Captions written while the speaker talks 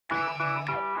Hello.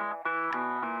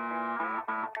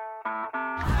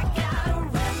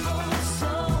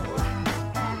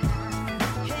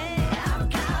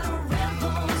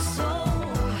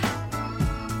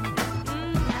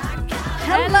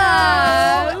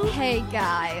 Hey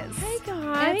guys. Hey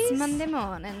guys. It's Monday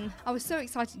morning. I was so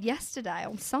excited yesterday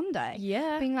on Sunday.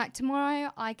 Yeah. Being like,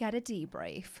 tomorrow I get a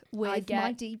debrief with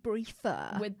my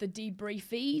debriefer. With the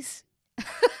debriefies.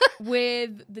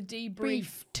 With the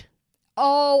debriefed.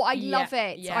 Oh, I love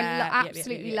it. Yeah, I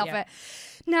absolutely love it.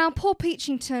 Now, poor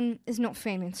Peachington is not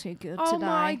feeling too good today. Oh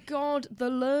my God, the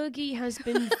lurgy has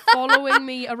been following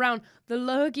me around. The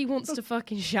lurgy wants to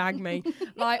fucking shag me.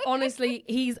 Like, honestly,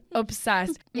 he's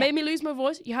obsessed. Made me lose my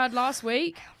voice. You heard last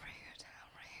week. How rude.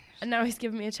 And now he's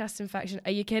giving me a chest infection.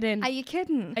 Are you kidding? Are you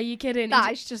kidding? Are you kidding?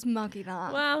 That is just muggy,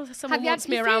 that. Well, someone wants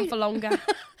me around for longer.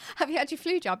 Have you had your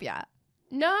flu jab yet?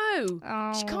 No.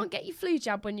 Oh. You can't get your flu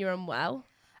jab when you're unwell.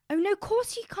 Oh, no, of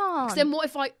course you can't. 'Cause then what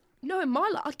if I... No, in my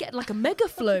life, I'd get like a mega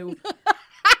flu.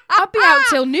 I'd be out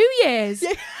till New Year's.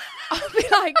 Yeah. I'd be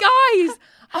like, guys,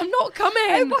 I'm not coming.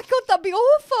 Oh my God, that'd be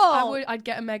awful. I'd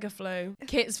get a mega flu.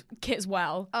 Kit's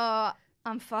well.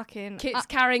 I'm fucking... Kit's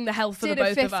carrying the health for the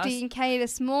both of us. Did a 15k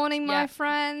this morning, my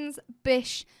friends.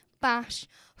 Bish, bash,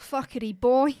 fuckity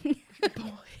boy.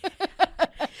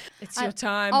 It's your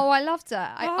time. Oh, I loved it.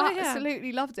 I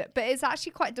absolutely loved it. But it's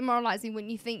actually quite demoralising when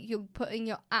you think you're putting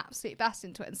your absolute best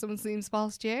into it and someone zooms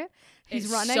past you. He's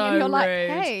running so and you're like, rude.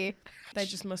 hey. They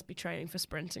just must be training for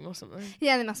sprinting or something.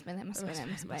 Yeah, they must be. It's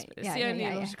the only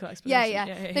logical explanation.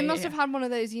 Yeah. They must have had one of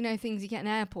those, things you get in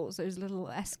airports, those little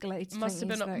escalators. Must have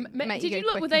been. Did you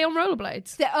look? Were they on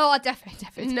rollerblades? Oh,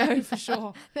 definitely. No, for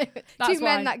sure. Two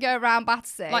men that go around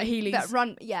Battersea. Like Heelys. That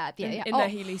run, in their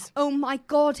Heelys. Oh my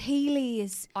God,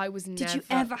 Heelys. I was never. Did you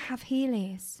ever have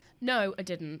Heelys? No, I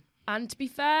didn't. And to be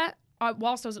fair,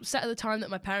 whilst I was upset at the time that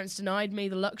my parents denied me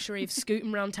the luxury of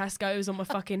scooting around Tesco's on my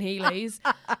fucking Heelys,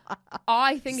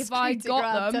 I think if I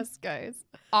got them, Tesco's,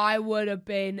 I would have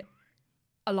been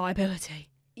a liability.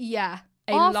 Yeah.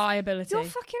 Liability. Your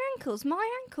fucking ankles, my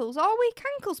ankles, our weak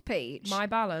ankles, Peach. My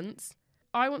balance.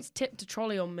 I once tipped a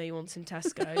trolley on me once in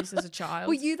Tesco's as a child.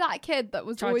 Were you that kid that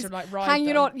was Tried always to, ride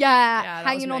hanging them. on? Yeah,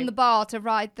 hanging on me. the bar to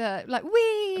ride the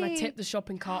wee. And I tipped the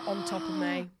shopping cart on top of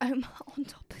me. On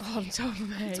top of you. On top of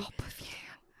me. On top of you.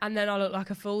 And then I looked like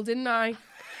a fool, didn't I?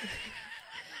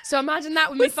 So imagine that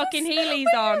with my fucking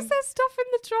Heelys on. Was there stuff in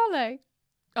the trolley?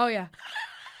 Oh yeah.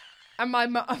 And my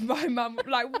mum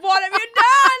like, what have you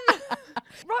done?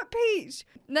 Right, Peach.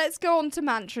 Let's go on to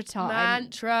mantra time.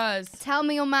 Mantras. Tell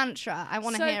me your mantra. I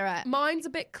want to hear it. Mine's a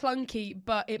bit clunky,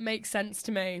 but it makes sense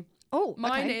to me. Oh,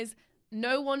 Mine is,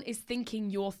 no one is thinking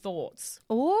your thoughts.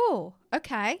 Oh,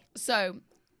 okay. So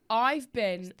I've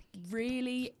been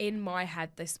really in my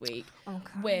head this week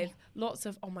with lots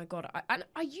of, oh my God,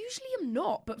 I usually am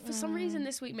not, but for some reason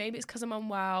this week, maybe it's because I'm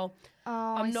unwell.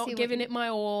 I'm not giving it my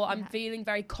all. I'm feeling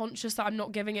very conscious that I'm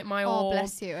not giving it my all. Oh,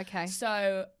 bless you. Okay.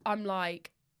 So I'm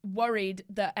like worried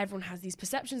that everyone has these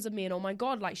perceptions of me and, oh my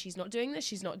God, like she's not doing this,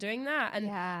 she's not doing that. And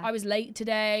I was late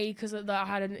today because I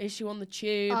had an issue on the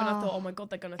tube and I thought, oh my God,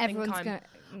 they're going to think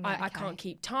I can't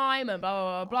keep time and blah,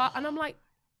 blah, blah, blah. And I'm like,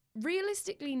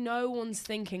 realistically, no one's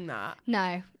thinking that.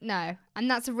 No.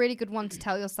 And that's a really good one to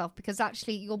tell yourself, because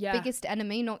actually your biggest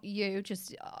enemy, not you,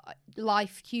 just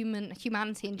life,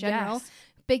 humanity in general,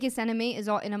 biggest enemy is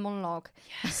our inner monologue.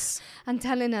 Yes. And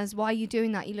telling us, why are you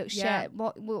doing that? You look shit.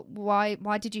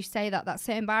 Why did you say that? That's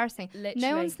so embarrassing. Literally.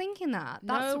 No one's thinking that.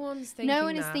 No one's thinking No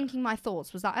one is thinking my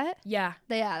thoughts. Was that it? Yeah.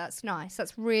 Yeah, that's nice.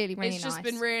 That's really, really nice. It's just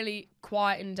been really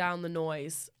quieting down the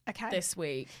noise this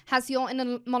week. Has your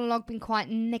inner monologue been quite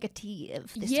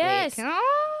negative this week? Yes.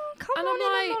 Oh, come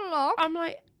on, inner monologue. I'm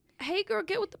like, hey girl,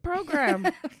 get with the program.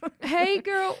 Hey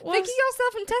girl, think of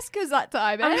yourself in Tesco's that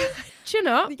time, eh? Chin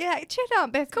up. Yeah, chin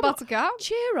up, Buttercup.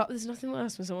 Cheer up. There's nothing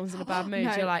worse when someone's in a bad mood.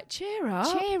 You're like, cheer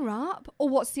up. Cheer up. Or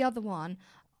what's the other one?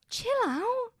 Chill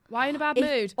out. Why in a bad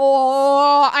mood?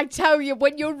 Oh, I tell you,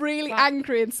 when you're really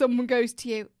angry and someone goes to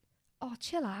you, oh,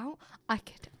 chill out. At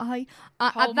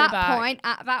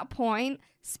that point,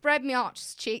 spread my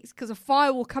arched cheeks, because a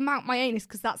fire will come out my anus,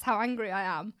 because that's how angry I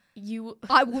am.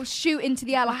 I will shoot into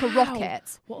the air like a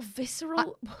rocket. What a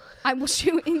visceral... I will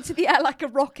shoot into the air like a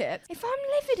rocket. If I'm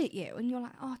livid at you and you're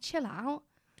like, oh, chill out.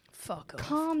 Fuck off.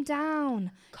 Calm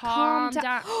down. Calm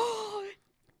down.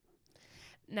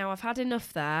 Now, I've had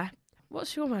enough there.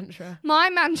 What's your mantra? My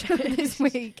mantra this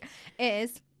week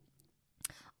is,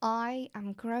 I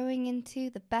am growing into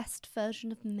the best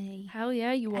version of me. Hell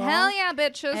yeah, you are. Hell yeah,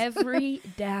 bitches. Every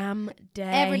damn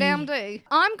day. Every damn day.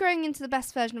 I'm growing into the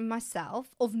best version of myself,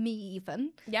 of me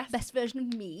even. Yes. Best version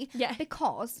of me. Yeah.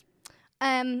 Because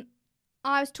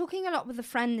I was talking a lot with a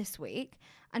friend this week,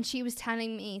 and she was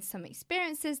telling me some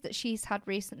experiences that she's had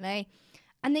recently,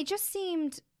 and they just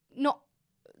seemed not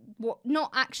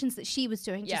actions that she was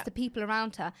doing, just the people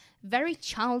around her, very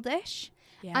childish.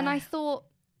 Yeah. And I thought,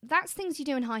 that's things you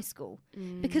do in high school,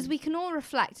 because we can all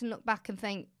reflect and look back and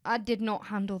think, I did not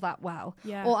handle that well,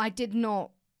 or I did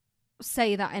not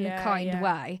say that in a kind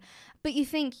way. But you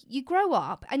think, you grow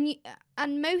up,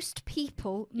 and most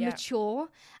people mature,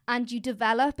 and you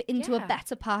develop into a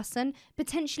better person.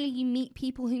 Potentially you meet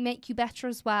people who make you better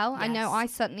as well. Yes. I know I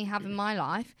certainly have in my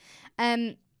life.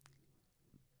 And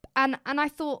I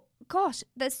thought, gosh,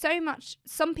 there's so much.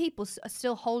 Some people are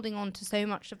still holding on to so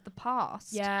much of the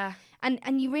past. Yeah.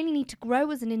 And you really need to grow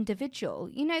as an individual.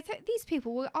 You know, these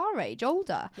people were our age,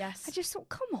 older. Yes. I just thought,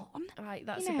 come on. Right,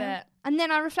 that's a bit. And then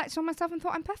I reflected on myself and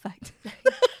thought, I'm perfect.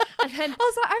 And then I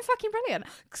was like, I'm fucking brilliant.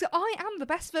 Because I am the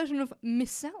best version of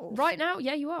myself. Right now,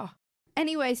 yeah, you are.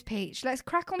 Anyways, Peach, let's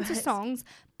crack on to songs.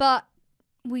 But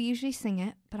we usually sing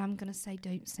it. But I'm going to say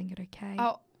don't sing it, okay?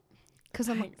 Oh. Because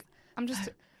I'm just...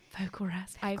 Vocal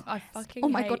rest. I fucking Oh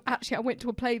my God, actually, I went to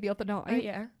a play the other night. Oh,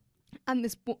 yeah. And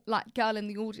this girl in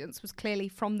the audience was clearly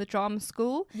from the drama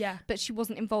school. Yeah. But she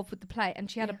wasn't involved with the play.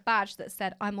 And she had a badge that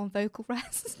said, I'm on vocal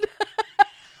rest.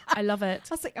 I love it.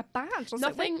 I was like, a badge? I was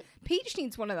nothing. Like, Peach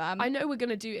needs one of them. I know we're going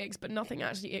to do icks, but nothing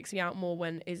actually icks me out more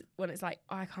when it's like,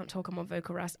 oh, I can't talk, I'm on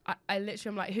vocal rest. I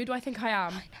literally am like, who do I think I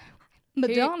am? I know.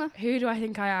 Madonna. Who do I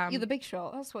think I am? You're the big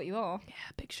shot. That's what you are. Yeah,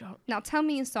 big shot. Now tell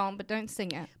me your song, but don't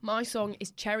sing it. My song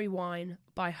is Cherry Wine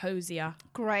by Hosier.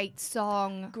 Great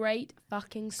song. Great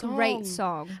fucking song. Great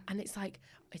song. And it's like,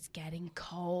 it's getting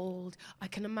cold. I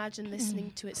can imagine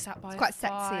listening to it sat by it's quite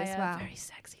sexy as well. Very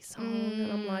sexy song.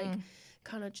 And I'm like,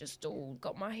 kind of just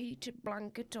got my heated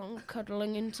blanket on,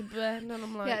 cuddling into bed, and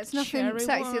I'm like, yeah, it's nothing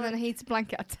sexier than a heated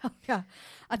blanket, I tell you.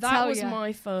 That was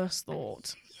my first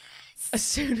thought. As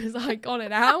soon as I got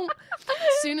it out,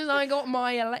 as soon as I got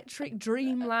my electric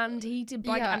Dreamland heated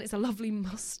blanket, and it's a lovely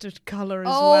mustard colour as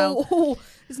well. Oh,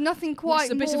 there's nothing quite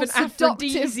a bit of an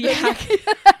seductive. Aphrodisiac.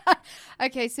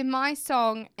 Okay, so my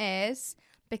song is,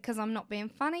 because I'm not being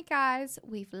funny, guys,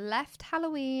 we've left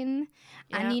Halloween,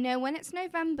 and you know, when it's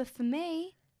November for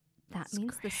me, that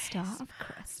means the start of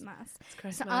Christmas. It's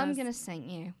Christmas. So I'm going to sing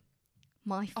you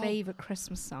my favourite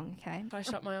Christmas song, okay? If I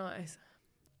shut my eyes.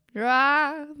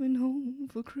 Driving home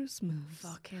for Christmas.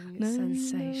 Fucking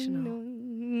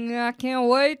sensational. I can't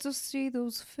wait to see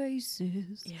those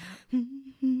faces. Yeah.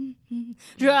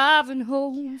 Driving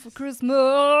home for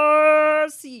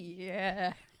Christmas.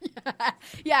 Yeah.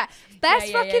 Yeah.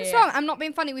 Best fucking song. I'm not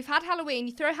being funny. We've had Halloween.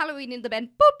 You throw Halloween in the bin.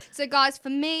 Boop. So guys, for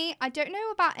me, I don't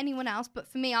know about anyone else,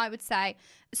 but for me, I would say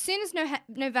as soon as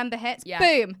November hits,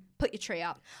 boom, put your tree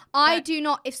up. I do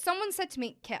not. If someone said to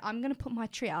me, Kit, I'm going to put my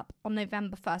tree up on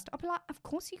November 1st, I'll be like, of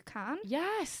course you can.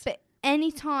 Yes. But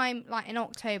anytime like in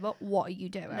October, what are you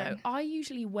doing? No, I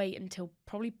usually wait until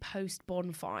probably post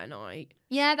bonfire night.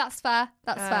 Yeah, that's fair.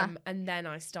 That's fair. And then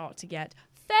I start to get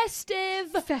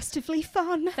festively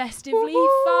fun. Woo-hoo.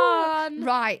 Fun.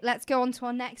 Right, let's go on to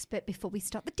our next bit before we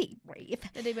start the debrief.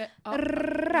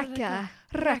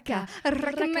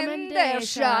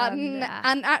 Recommendation.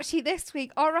 And actually this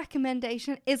week, our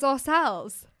recommendation is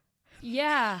ourselves.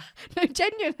 Yeah. No,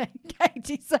 genuinely.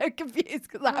 Katie's so confused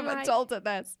because I haven't told her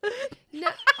this. No,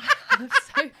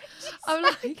 I'm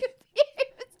like confused.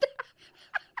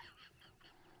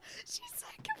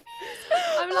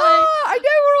 I'm like, I know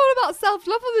we're all about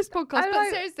self-love on this podcast,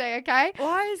 but seriously, okay?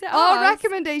 Why is it our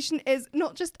recommendation is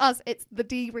not just us, it's the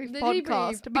Debrief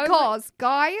podcast. Because,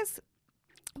 guys,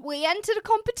 we entered a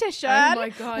competition. Oh my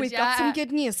God, We've got some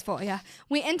good news for you.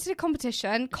 We entered a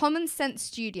competition. Common Sense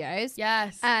Studios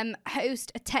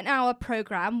host a 10-hour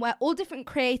program where all different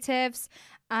creatives,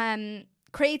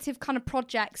 creative kind of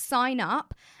projects sign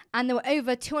up. And there were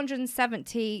over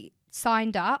 270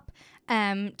 signed up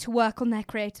to work on their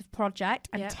creative project,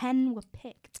 and 10 were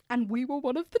picked, and we were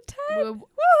one of the 10. Woohoo!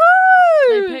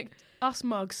 They picked us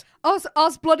mugs.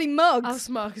 Us bloody mugs. Us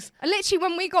mugs. And literally,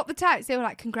 when we got the text, they were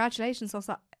like, "Congratulations!" I was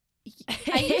like,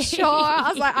 "Are you sure?" I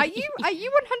was like, "Are you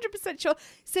 100% sure?"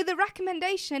 So the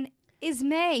recommendation is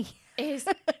me. Is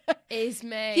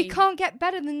me. You can't get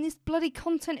better than this bloody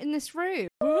content in this room.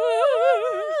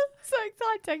 So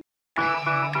exciting.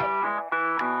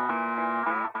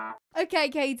 Okay,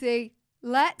 Katie,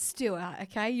 let's do it,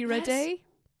 okay? You ready?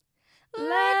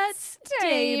 Let's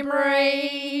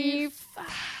debrief.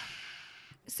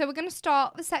 So we're going to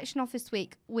start the section off this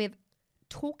week with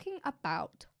talking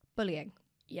about bullying.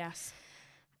 Yes.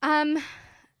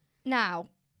 Now,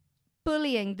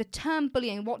 bullying, the term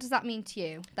bullying, what does that mean to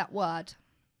you, that word?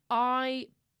 I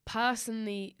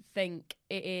personally think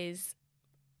it is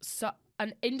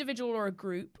an individual or a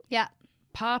group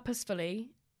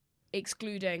purposefully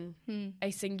excluding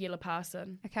a singular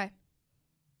person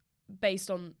based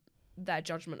on their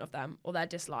judgment of them or their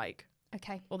dislike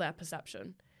or their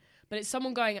perception. But it's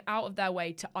someone going out of their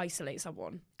way to isolate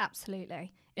someone.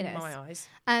 Absolutely. In my eyes.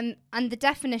 And the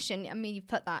definition, I mean, you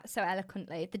put that so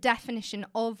eloquently, the definition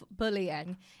of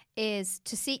bullying is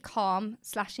to seek harm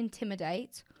 /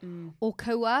 intimidate or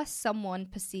coerce someone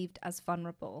perceived as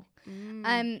vulnerable.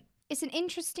 It's an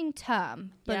interesting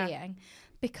term, bullying,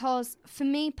 because for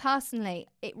me personally,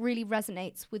 it really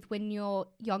resonates with when you're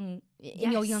young,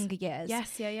 in your younger years.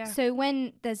 Yes. So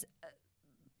when there's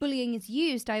bullying is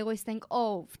used, I always think,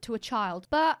 to a child.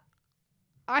 But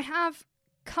I have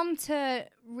come to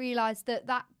realise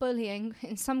that bullying,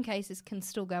 in some cases, can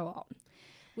still go on.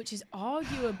 Which is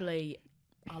arguably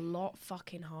a lot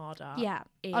fucking harder. Yeah,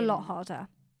 a lot harder.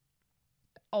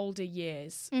 Older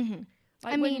years. Mm-hmm.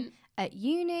 Like I mean, at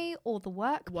uni or the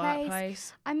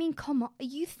workplace. I mean, come on.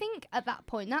 You think at that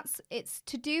point, it's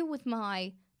to do with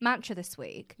my mantra this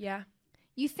week. Yeah.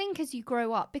 You think as you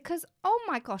grow up, because, oh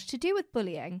my gosh, to do with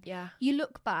bullying, you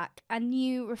look back and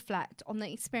you reflect on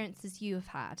the experiences you have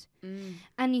had.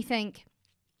 And you think,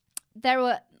 there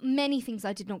were many things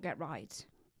I did not get right.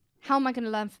 How am I going to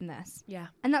learn from this? Yeah.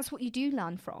 And that's what you do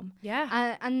learn from.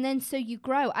 Yeah. And then so you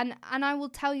grow. And I will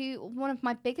tell you, one of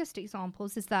my biggest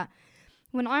examples is that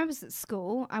when I was at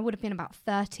school, I would have been about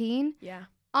 13. Yeah.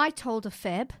 I told a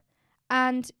fib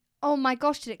and, oh my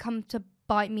gosh, did it come to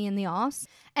bite me in the arse.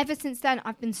 Ever since then,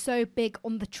 I've been so big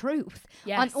on the truth.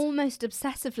 Yes. And almost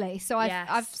obsessively. So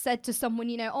I've said to someone,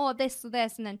 this or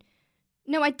this, and then,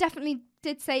 no, I definitely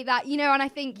did say that, and I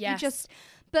think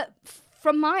but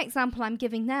from my example I'm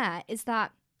giving there is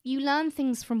that you learn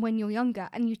things from when you're younger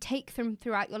and you take them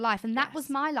throughout your life. And that was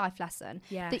my life lesson,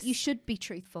 that you should be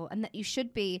truthful and that you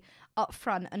should be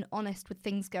upfront and honest with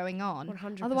things going on.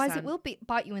 100%. Otherwise it will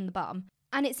bite you in the bum.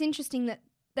 And it's interesting that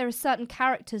there are certain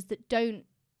characters that don't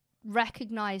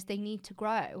recognize they need to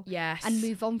grow and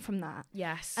move on from that.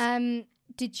 Yes.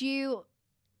 Did you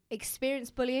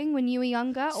experience bullying when you were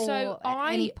younger or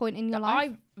at any point in your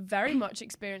life? I very much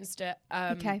experienced it.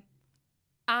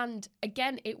 And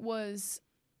again, it was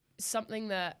something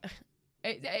that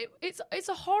it's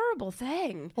a horrible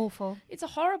thing. Awful. It's a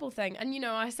horrible thing. And,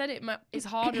 I said it's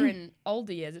harder in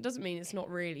older years. It doesn't mean it's not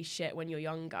really shit when you're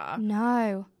younger.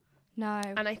 No.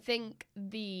 And I think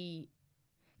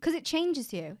because it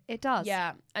changes you. It does.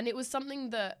 Yeah. And it was something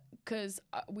that, because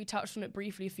we touched on it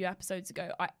briefly a few episodes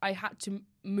ago, I had to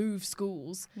move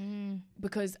schools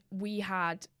because we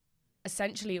had,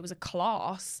 essentially, it was a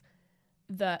class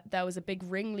that there was a big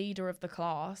ringleader of the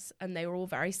class and they were all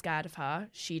very scared of her.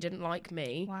 She didn't like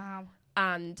me. Wow.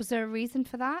 And was there a reason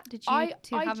for that? Did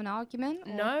you have an argument?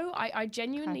 Or? No, I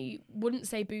genuinely wouldn't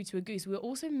say boo to a goose. We were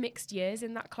also mixed years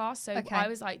in that class. So I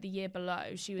was like the year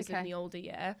below. She was in the older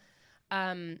year.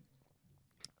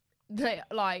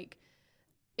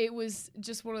 It was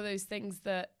just one of those things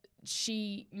that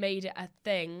she made it a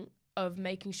thing of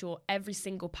making sure every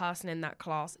single person in that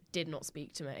class did not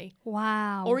speak to me.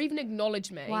 Wow. Or even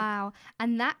acknowledge me. Wow.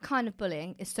 And that kind of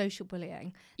bullying is social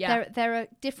bullying. Yeah. There are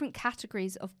different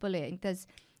categories of bullying. There's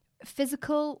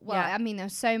physical, I mean,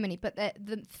 there's so many, but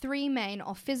the three main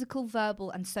are physical,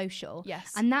 verbal, and social.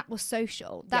 Yes. And that was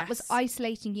social. That was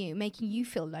isolating you, making you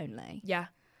feel lonely. Yeah.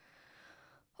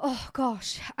 Oh,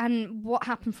 gosh. And what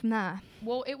happened from there?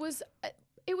 Well, it was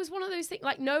one of those things,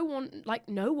 no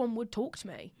one would talk to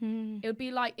me. It would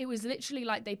be it was literally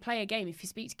they play a game. If you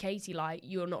speak to Katie,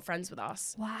 you're not friends with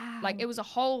us. Wow. It was a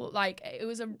whole, it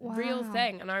was a real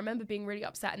thing. And I remember being really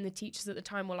upset, and the teachers at the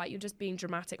time were you're just being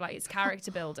dramatic, it's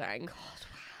character building. God,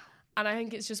 wow. And I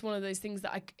think it's just one of those things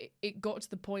that it got to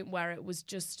the point where it was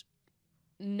just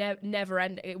never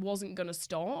ending. It wasn't going to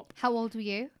stop. How old were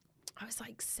you? I was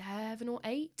 7 or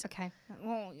 8. Okay.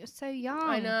 Oh, you're so young.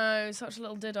 I know, such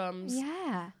little diddums.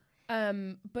 Yeah.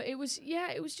 But it was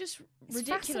just ridiculous. It's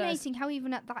fascinating how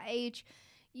even at that age,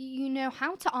 you know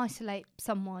how to isolate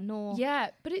someone or... Yeah,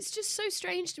 but it's just so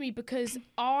strange to me because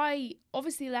I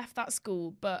obviously left that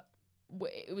school, but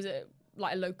it was a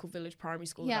local village primary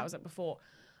school that I was at before.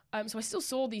 So I still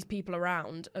saw these people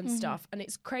around and stuff, and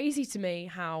it's crazy to me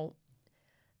how...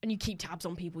 And you keep tabs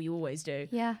on people, you always do.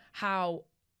 Yeah. How...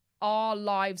 our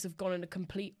lives have gone in a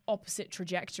complete opposite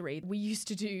trajectory. We used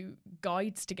to do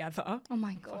guides together. Oh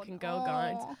my God. Fucking girl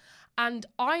guides. And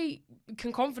I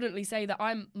can confidently say that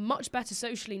I'm much better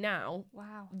socially now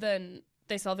than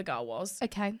this other girl was.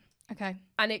 Okay.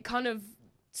 And it kind of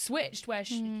switched where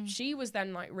she was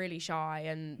then like really shy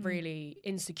and really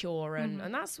insecure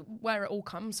and that's where it all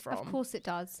comes from. Of course it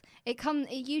does. It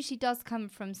usually does come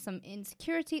from some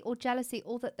insecurity or jealousy,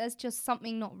 or that there's just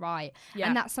something not right.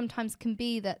 And that sometimes can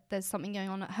be that there's something going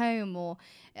on at home or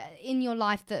in your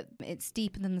life that it's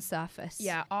deeper than the surface.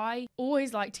 Yeah, I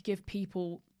always like to give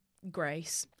people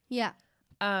grace. Yeah.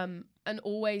 And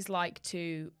always like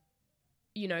to,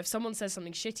 you know, if someone says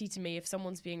something shitty to me, if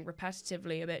someone's being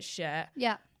repetitively a bit shit,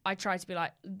 I try to be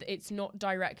like, it's not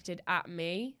directed at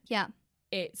me. Yeah.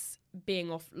 It's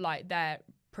being off, like, they're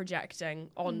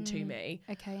projecting onto me.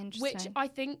 Okay, interesting. Which I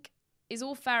think is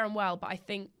all fair and well, but I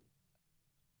think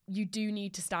you do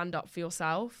need to stand up for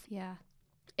yourself. Yeah.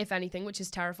 If anything, which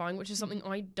is terrifying, which is something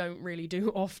I don't really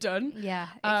do often. Yeah,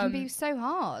 it can be so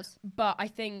hard. But I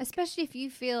think... especially if you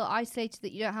feel isolated,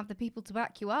 that you don't have the people to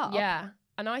back you up. Yeah.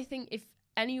 And I think if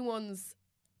anyone's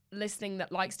listening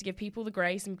that likes to give people the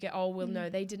grace and get, oh, well, no,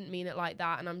 they didn't mean it like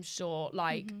that. And I'm sure,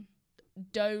 like,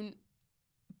 don't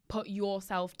put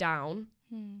yourself down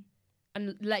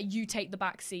and let you take the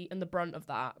back seat and the brunt of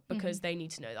that, because they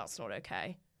need to know that's not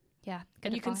okay. Yeah.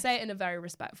 And you can say it in a very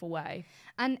respectful way.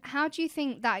 And how do you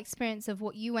think that experience of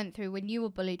what you went through when you were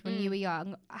bullied when you were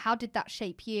young, how did that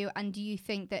shape you? And do you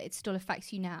think that it still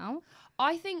affects you now?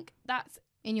 I think that's...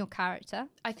 in your character?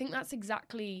 I think that's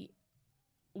exactly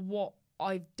what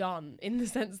I've done, in the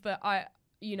sense that I,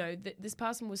 you know, this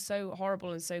person was so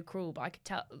horrible and so cruel, but I could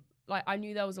tell... like, I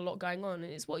knew there was a lot going on,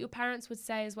 and it's what your parents would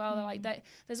say as well. They're like,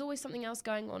 there's always something else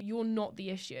going on. You're not the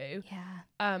issue.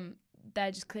 Yeah.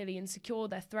 They're just clearly insecure.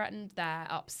 They're threatened. They're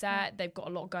upset. They've got a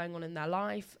lot going on in their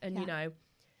life, and you know,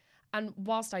 and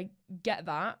whilst I get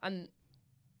that and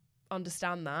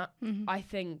understand that, I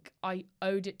think I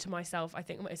owed it to myself. I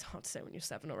think it's hard to say when you're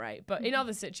 7 or 8, but in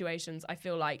other situations, I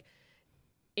feel like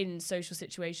in social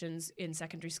situations, in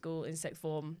secondary school, in sixth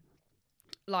form,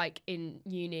 like in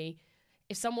uni,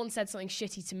 if someone said something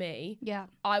shitty to me,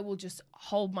 I will just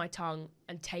hold my tongue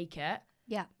and take it.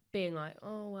 Yeah. Being like,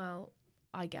 oh, well,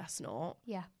 I guess not.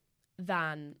 Yeah.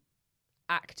 Than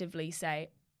actively say,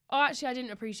 oh, actually, I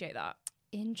didn't appreciate that.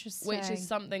 Interesting. Which is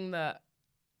something that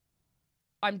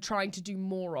I'm trying to do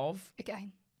more of. Okay.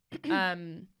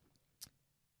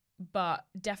 But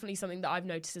definitely something that I've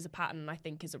noticed as a pattern, and I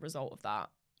think is a result of that.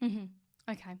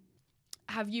 Okay.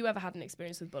 Have you ever had an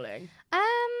experience with bullying?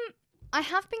 I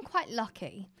have been quite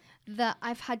lucky that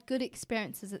I've had good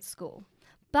experiences at school.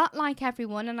 But like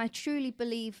everyone, and I truly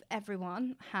believe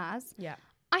everyone has,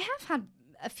 I have had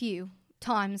a few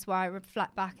times where I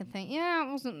reflect back and think, yeah,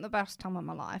 it wasn't the best time of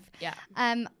my life. Yeah.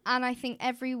 And I think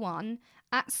everyone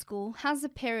at school has a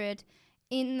period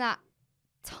in that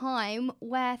time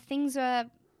where things are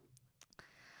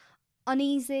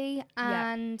uneasy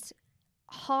and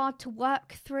hard to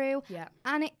work through,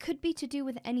 and it could be to do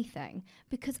with anything,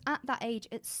 because at that age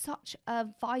it's such a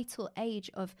vital age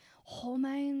of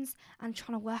hormones and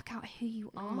trying to work out who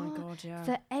you are. Oh my god, yeah.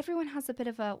 That everyone has a bit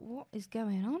of a, what is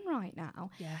going on right now?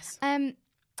 Yes.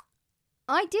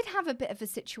 I did have a bit of a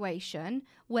situation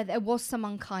where there was some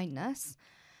unkindness,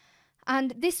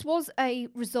 and this was a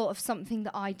result of something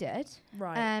that I did.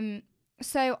 Right.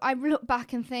 So I look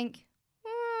back and think,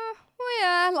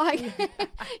 yeah, like,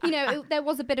 you know, there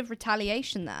was a bit of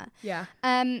retaliation there. Yeah.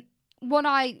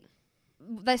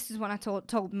 This is when I told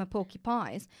them Porky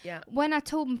Pies. Yeah. When I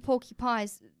told them Porky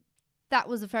Pies, that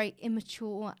was a very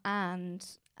immature and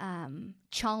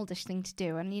childish thing to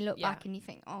do. And you look back and you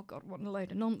think, oh God, what a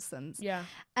load of nonsense. Yeah.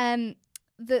 I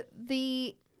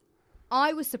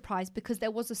was surprised because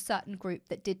there was a certain group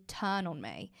that did turn on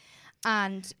me.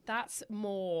 And that's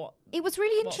more... it was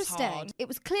really interesting. Hard. It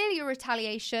was clearly a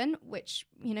retaliation, which,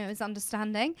 you know, is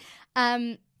understanding.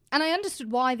 And I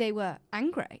understood why they were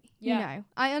angry. Yeah. You know,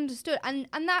 I understood. And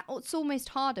that's almost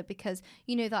harder because,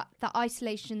 you know, that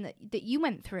isolation that you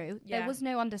went through, there was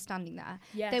no understanding there.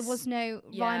 Yes. There was no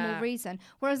rhyme or reason.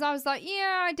 Whereas I was like,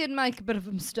 yeah, I did make a bit of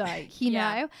a mistake, you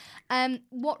know.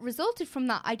 What resulted from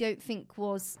that, I don't think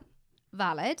was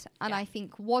valid, and I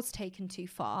think was taken too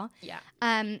far. Yeah.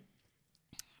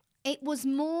 It was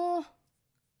more...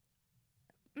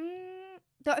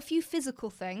 there are a few physical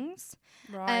things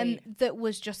that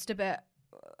was just a bit...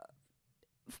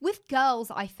 with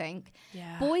girls, I think,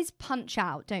 boys punch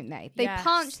out, don't they? They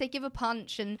punch, they give a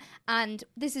punch, and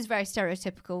this is very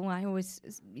stereotypical. I always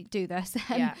do this.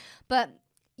 But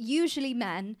usually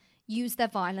men use their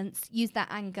violence, use their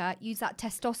anger, use that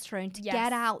testosterone to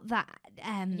get out that...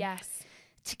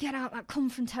 to get out that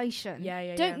confrontation.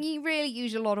 Don't you really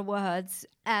use a lot of words,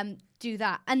 do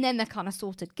that. And then they're kind of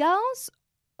sorted. Girls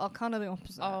are kind of the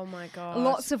opposite. Oh my God.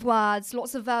 Lots of words,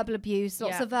 lots of verbal abuse,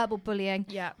 lots of verbal bullying.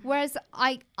 Yeah. Whereas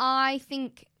I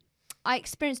think I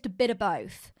experienced a bit of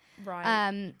both.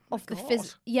 Right.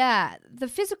 The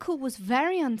physical was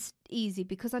very uneasy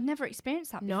because I'd never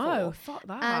experienced that before. No, fuck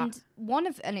that.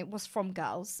 And it was from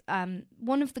girls.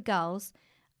 One of the girls,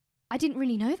 I didn't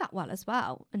really know that well as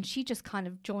well, and she just kind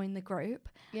of joined the group.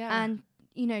 Yeah. And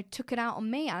took it out on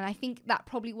me, and I think that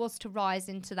probably was to rise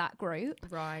into that group,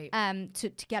 right? To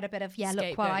get a bit of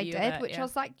look what I did, I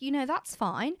was like, that's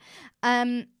fine.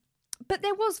 But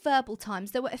there was verbal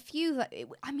times. There were a few that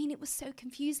it was so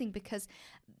confusing because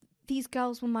these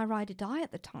girls were my ride or die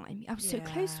at the time. I was so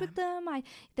close with them.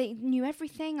 They knew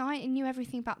everything. I knew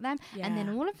everything about them, and then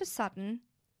all of a sudden,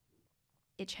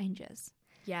 it changes.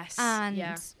 Yes, and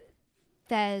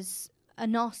there's a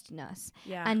nastiness,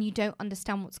 and you don't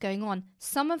understand what's going on.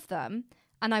 Some of them,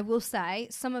 and I will say,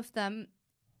 some of them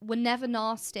were never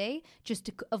nasty, just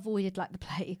avoided like the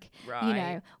plague,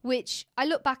 right. Which I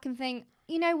look back and think,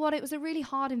 you know what, it was a really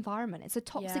hard environment. It's a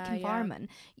toxic environment.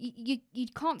 You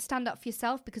can't stand up for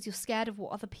yourself because you're scared of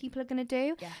what other people are going to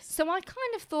do. Yes. So I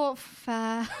kind of thought,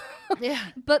 fair.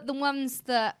 But the ones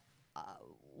that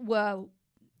were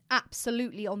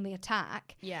absolutely on the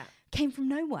attack came from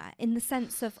nowhere, in the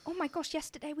sense of, oh my gosh,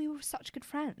 yesterday we were such good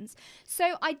friends.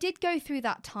 So I did go through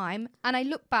that time, and I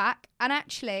look back, and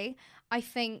actually I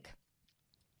think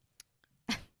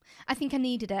I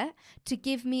needed it to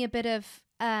give me a bit of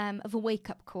a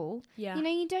wake-up call.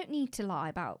 You don't need to lie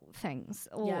about things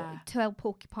or tell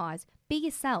porcupines. Be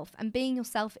yourself, and being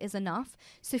yourself is enough.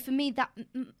 So for me, that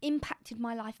impacted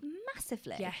my life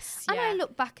massively. Yes, and I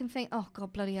look back and think, oh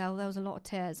God, bloody hell, there was a lot of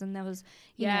tears, and there was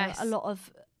a lot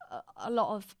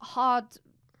of hard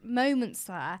moments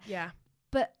there.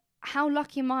 But how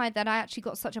lucky am I that I actually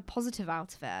got such a positive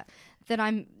out of it, that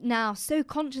I'm now so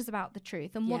conscious about the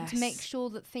truth and want to make sure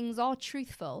that things are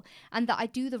truthful, and that I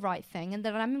do the right thing, and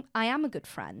that I am a good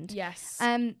friend.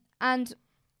 And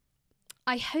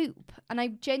I hope, and I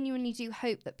genuinely do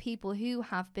hope, that people who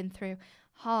have been through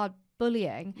hard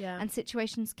bullying and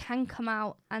situations can come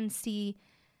out and see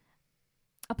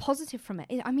a positive from it.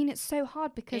 It's so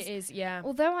hard because it is,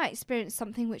 although I experienced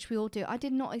something, which we all do, I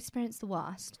did not experience the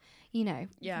worst,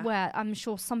 where I'm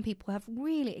sure some people have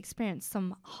really experienced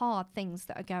some hard things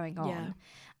that are going on.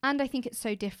 And I think it's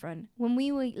so different. When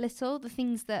we were little, the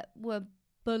things that were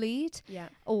bullied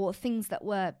or things that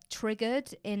were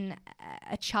triggered in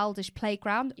a childish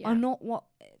playground are not what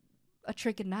are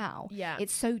triggered now.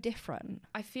 It's so different.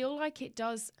 I feel like it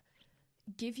does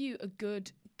give you a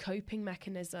good coping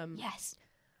mechanism. Yes.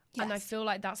 And I feel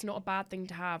like that's not a bad thing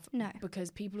to have. No. Because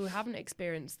people who haven't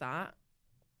experienced that,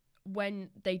 when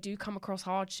they do come across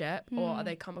hardship or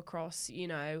they come across,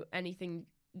 anything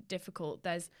difficult,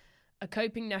 there's a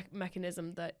coping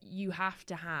mechanism that you have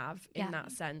to have in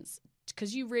that sense.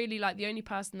 Because you really, the only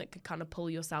person that could kind of pull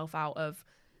yourself out of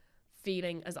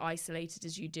feeling as isolated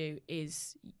as you do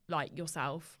is,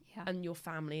 yourself and your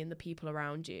family and the people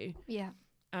around you.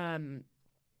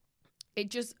 It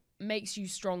just makes you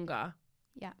stronger.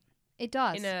 It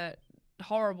does. In a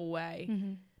horrible way.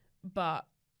 But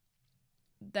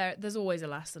there's always a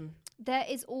lesson. There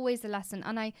is always a lesson.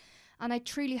 And I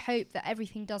truly hope that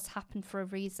everything does happen for a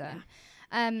reason.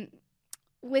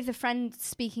 With a friend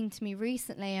speaking to me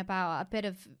recently about a bit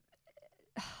of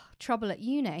trouble at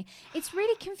uni, it's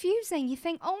really confusing. You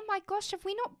think, oh my gosh, have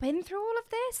we not been through all of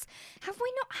this? Have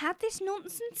we not had this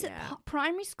nonsense at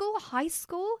primary school, high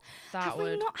school? Have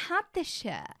we not had this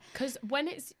shit? Because when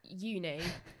it's uni,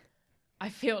 I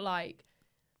feel like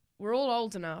we're all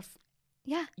old enough.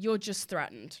 You're just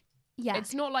threatened.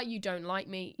 It's not like you don't like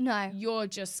me. No. You're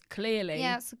just clearly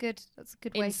that's a good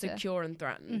way insecure and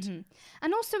threatened.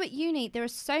 And also at uni, there are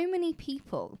so many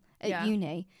people at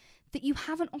uni that you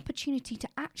have an opportunity to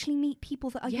actually meet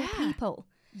people that are your people.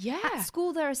 At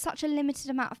school, there is such a limited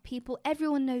amount of people.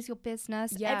 Everyone knows your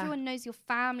business. Everyone knows your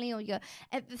family or the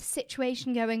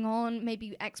situation going on. Maybe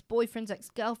your ex-boyfriends,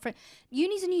 ex-girlfriend.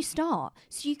 Uni's a new start,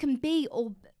 so you can be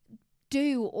or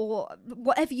do or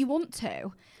whatever you want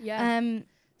to.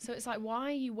 So it's like, why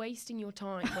are you wasting your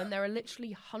time when there are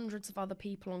literally hundreds of other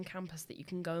people on campus that you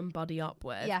can go and buddy up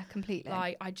with? Completely.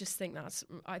 I just think that's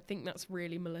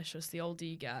really malicious. The older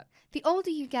you get,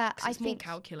 I think more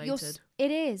calculated.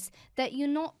 It is that you're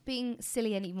not being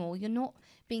silly anymore. You're not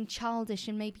being childish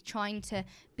and maybe trying to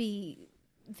be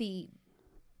the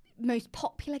most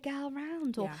popular girl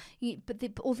around or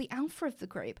the alpha of the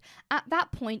group. At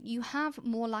that point, you have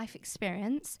more life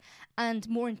experience and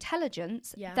more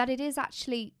intelligence that it is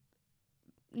actually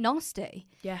nasty.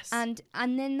 Yes. And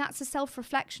then that's a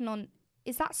self-reflection on,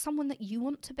 is that someone that you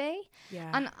want to be? Yeah.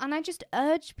 And I just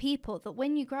urge people that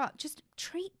when you grow up, just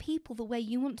treat people the way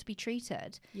you want to be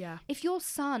treated. Yeah. If your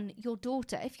son, your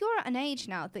daughter, if you're at an age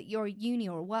now that you're a uni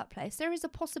or a workplace, there is a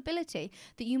possibility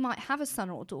that you might have a son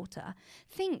or daughter.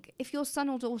 Think if your son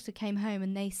or daughter came home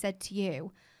and they said to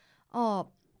you, oh,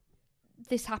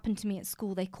 this happened to me at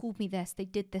school. They called me this. They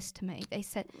did this to me. They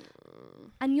said,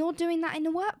 and you're doing that in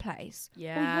the workplace.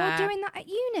 Yeah. Or you're doing that at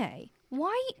uni.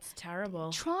 Why? It's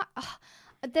terrible.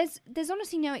 There's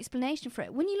honestly no explanation for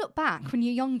it. When you look back, when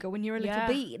you're younger, when you're a little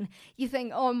bean, you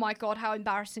think, oh my God, how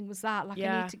embarrassing was that? Like,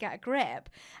 I need to get a grip.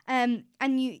 And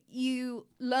you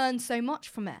learn so much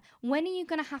from it. When are you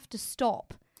going to have to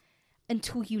stop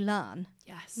until you learn?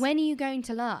 Yes. When are you going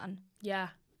to learn? Yeah,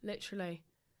 literally.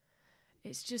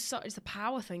 It's just it's a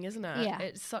power thing, isn't it? Yeah.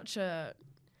 It's such a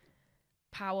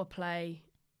power play,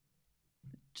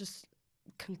 just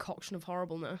concoction of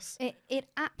horribleness. It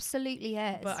absolutely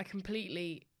is. But I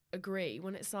completely agree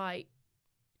when it's like,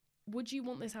 would you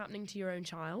want this happening to your own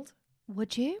child?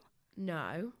 Would you?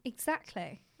 No.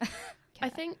 Exactly. I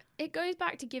think it goes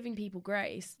back to giving people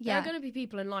grace. Yeah. There are going to be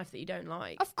people in life that you don't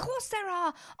like. Of course there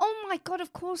are. Oh my God,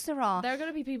 of course there are. There are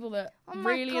going to be people that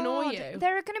really annoy you.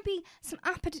 There are going to be some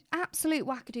absolute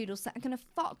wackadoodles that are going to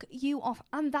fuck you off,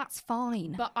 and that's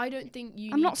fine. But I don't think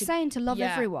you I'm not saying to love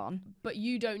everyone. But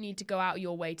you don't need to go out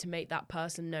your way to make that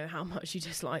person know how much you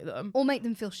dislike them. Or make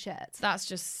them feel shit.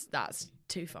 That's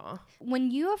too far. When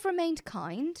you have remained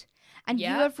kind and you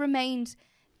have remained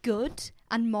good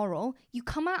and moral, you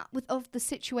come out of the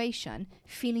situation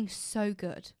feeling so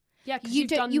good. Yeah, because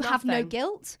you have no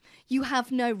guilt, you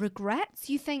have no regrets.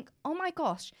 You think, oh my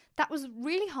gosh, that was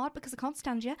really hard because I can't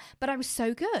stand you, but I was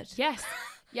so good. Yes.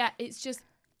 Yeah, it's just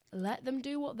let them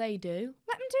do what they do.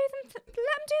 Let them do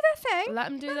their thing. Let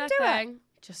them do their thing.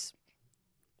 Just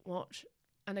watch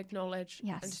and acknowledge.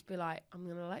 Yes. And just be like, I'm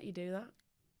going to let you do that.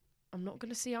 I'm not going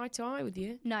to see eye to eye with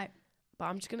you. No. But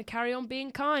I'm just going to carry on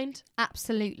being kind.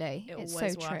 Absolutely. It's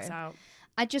always so works true. out.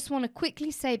 I just want to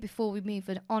quickly say before we move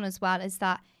on as well is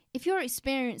that if you're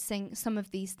experiencing some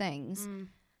of these things,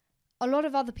 a lot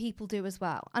of other people do as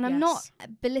well. And I'm not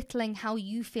belittling how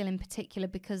you feel in particular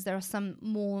because there are some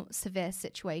more severe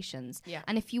situations. Yeah.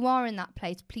 And if you are in that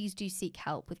place, please do seek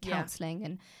help with counselling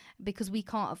and because we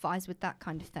can't advise with that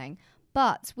kind of thing.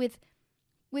 But with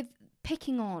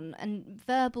picking on and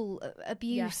verbal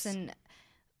abuse and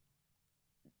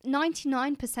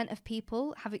 99% of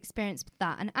people have experienced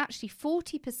that, and actually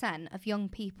 40% of young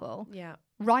people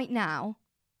right now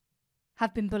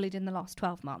have been bullied in the last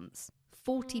 12 months.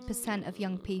 40% of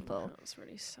young people. That's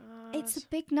really sad. It's a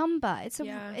big number.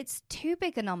 It's too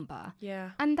big a number. Yeah.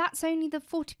 And that's only the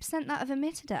 40% that have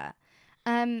admitted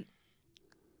it.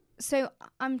 So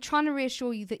I'm trying to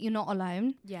reassure you that you're not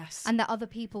alone. Yes. And that other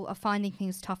people are finding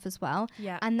things tough as well.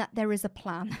 Yeah. And that there is a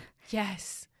plan.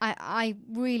 Yes. I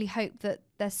really hope that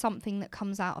there's something that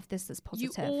comes out of this that's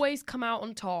positive. You always come out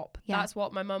on top. Yeah. That's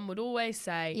what my mum would always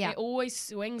say. Yeah. It always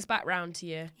swings back round to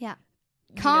you. Yeah.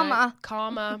 Karma.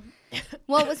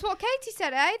 Well, it's what Katie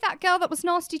said, eh? That girl that was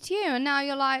nasty to you, and now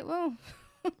you're like, well...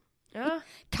 Yeah.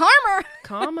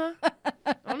 Karma.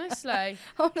 Honestly.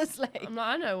 I'm like,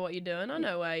 I know what you're doing. I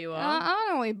know where you are. I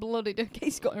know what you bloody doing.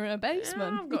 Katie's got her in her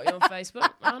basement. Yeah, I've got you on Facebook.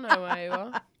 I know where you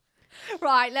are.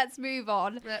 Right, let's move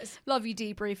on. Love you,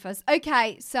 debriefers.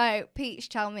 Okay, so Peach,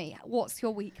 tell me, what's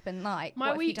your week been like?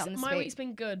 My week's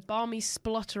been good. Bar me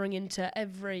spluttering into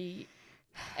every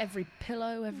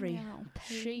pillow, every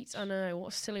sheet. I know,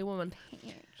 what a silly woman.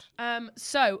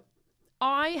 So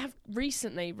I have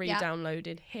recently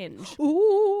re-downloaded Hinge.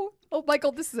 Ooh. Oh my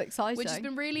God, this is exciting. Which has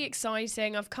been really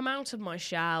exciting. I've come out of my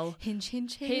shell. Hinge.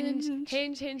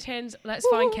 Let's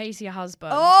find Casey a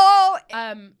husband. Oh,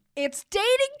 it's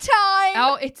dating time.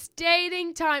 Oh, it's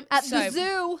dating time. At the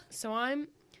zoo. So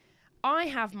I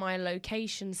have my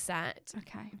location set.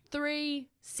 Okay. 3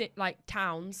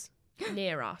 towns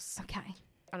near us. Okay.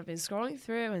 And I've been scrolling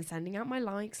through and sending out my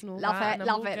likes and all love that.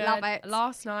 Love it.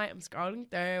 Last night I'm scrolling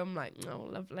through. I'm like, oh,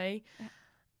 lovely. Yeah.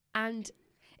 And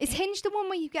is Hinge the one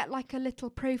where you get like a little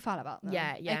profile about them?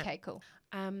 Yeah. Okay, cool.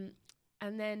 And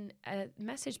then a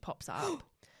message pops up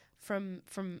from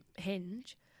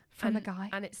Hinge. From a guy?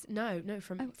 And it's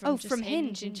from from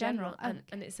Hinge in general. And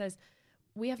it says,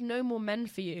 we have no more men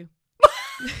for you.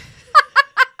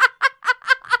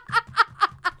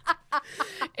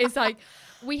 It's like,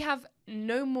 we have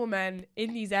no more men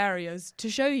in these areas to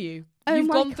show you. You've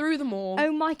gone through them all.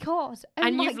 Oh my God.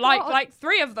 And you've liked like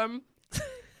 3 of them.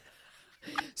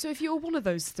 So if you're one of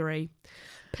those 3,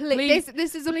 please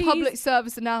this is a public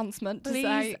service announcement to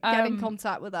say get in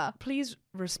contact with her. Please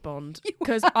respond,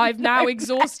 because I've now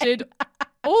exhausted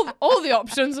all the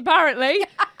options apparently.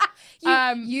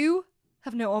 You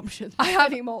have no options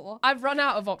anymore. I've run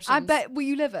out of options. I bet. Were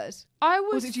you livid? I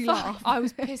was. Or did you laugh? I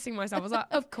was pissing myself. I was like,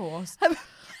 of course.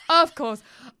 Of course.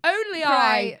 Only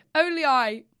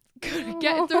I could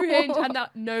get through Hinge, and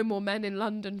that no more men in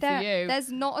London for you.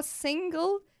 There's not a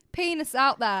single penis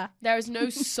out there. There is no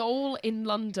soul in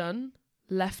London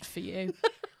left for you.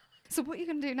 So what are you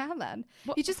going to do now then?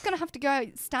 You're just going to have to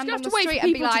go stand on the wait street for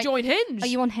and people be like, to join Hinge. Are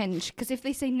you on Hinge? Because if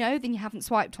they say no, then you haven't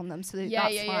swiped on them. So that's fine.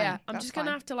 Yeah. I'm just going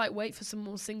to have to like wait for some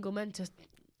more single men to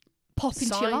pop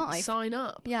into your life. Sign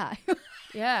up. Yeah.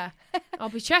 Yeah. I'll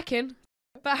be checking.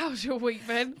 But how's your week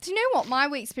been? Do you know what? My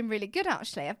week's been really good,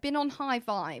 actually. I've been on high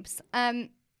vibes.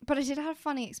 But I did have a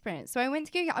funny experience. So I went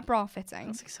to go get a bra fitting.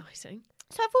 That's exciting.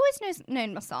 So I've always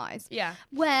known my size. Yeah.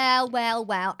 Well.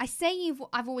 I say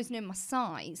I've always known my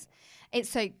size. It's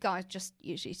so, guys, just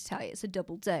usually to tell you, it's a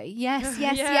double D. Yes.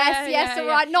 All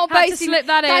right, not Had boasting. to slip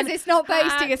that guys, in. it's not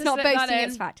boasting. It's not slip boasting.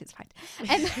 It's fact.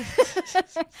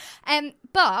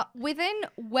 But within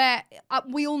where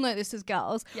we all know this as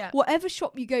girls, whatever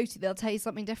shop you go to, they'll tell you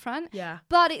something different. Yeah.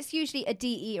 But it's usually a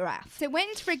D, E, or F. So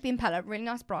went into Rigby and Pella, really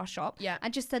nice bra shop. Yeah.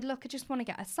 And just said, look, I just want to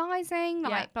get a sizing,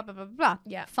 like blah blah blah blah.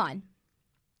 Yeah. Fine.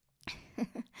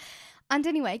 And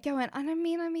anyway, going, and I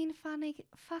mean, funny,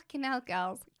 fucking hell,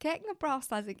 girls, getting a bra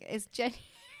sizing is genuine.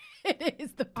 It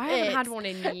is the bit. I haven't had one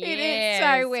in years. It is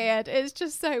so weird. It's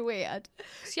just so weird.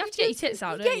 So you have to get your tits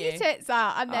out, don't you? Get your tits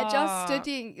out, and they're just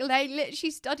studying. They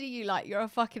literally study you like you're a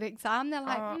fucking exam. They're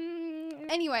like,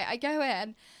 Anyway, I go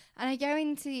in, and I go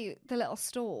into the little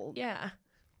stall. Yeah.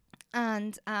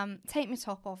 And take my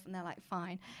top off, and they're like,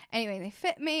 fine. Anyway, they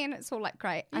fit me, and it's all like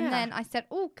great. Yeah. And then I said,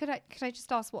 oh, could I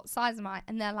just ask what size am I?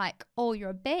 And they're like, oh, you're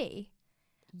a B.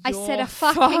 I said a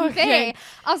fucking B.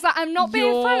 I was like, I'm not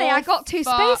being funny. I got two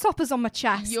space hoppers on my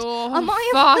chest. You're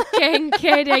fucking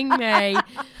kidding me.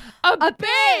 A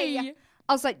B.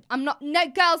 I was like, no,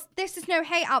 girls, this is no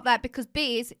hate out there because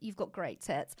B's, you've got great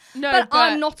tits. No, but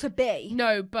I'm not a B.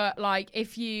 No, but like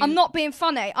if you... I'm not being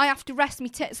funny. I have to rest my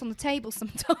tits on the table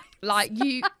sometimes. Like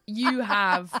you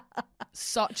have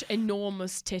such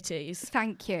enormous titties.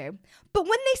 Thank you. But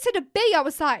when they said a B, I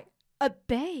was like, a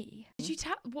B? Did you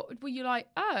what were you like,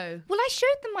 oh? Well, I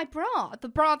showed them my bra, the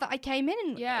bra that I came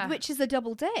in, which is a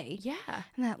double D. Yeah.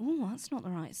 And they're like, oh, that's not the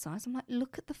right size. I'm like,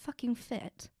 look at the fucking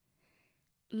fit.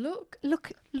 Look at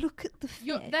the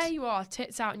fit. There you are,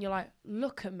 tits out, and you're like,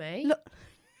 look at me.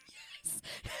 Yes.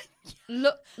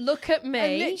 Look at me.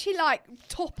 And literally like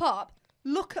top up.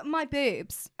 Look at my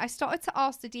boobs. I started to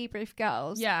ask the debrief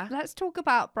girls. Yeah. Let's talk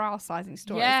about bra sizing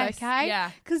stories, okay? Yeah.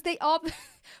 Because they are,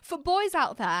 for boys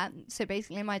out there, so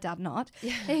basically my dad not,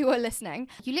 who are listening,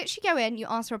 you literally go in, you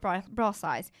answer a bra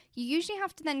size. You usually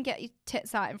have to then get your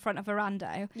tits out in front of a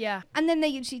rando. Yeah. And then they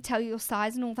usually tell you your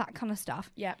size and all that kind of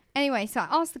stuff. Yeah. Anyway, so I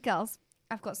asked the girls,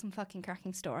 I've got some fucking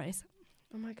cracking stories.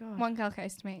 Oh my God. One girl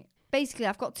goes to me, basically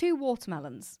I've got 2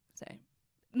 watermelons, so...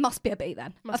 Must be a B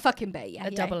then. A fucking B, yeah. A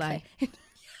double A.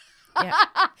 Yeah.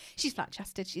 She's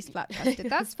flat-chested.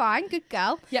 That's fine. Good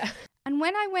girl. Yeah. And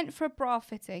when I went for a bra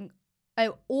fitting,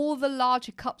 all the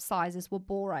larger cup sizes were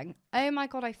boring. Oh my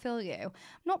God, I feel you. I'm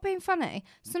not being funny.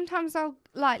 Sometimes I'll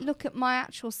like look at my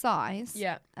actual size.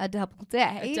 Yeah. A double D.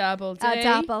 A double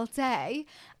D.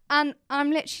 And I'm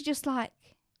literally just like,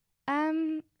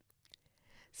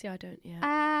 See, I don't,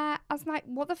 I was like,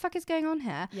 what the fuck is going on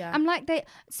here? Yeah. I'm like,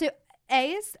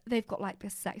 A's, they've got like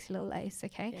this sexy little lace,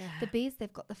 okay? Yeah. The B's,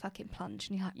 they've got the fucking plunge,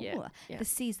 and you're like, oh. Yeah. The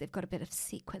C's, they've got a bit of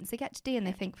sequence. They get to D and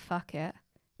they think, fuck it.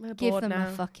 Give them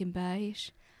a fucking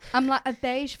beige. I'm like, a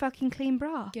beige fucking clean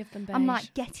bra. Give them beige. I'm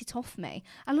like, get it off me.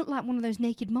 I look like one of those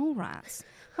naked mole rats.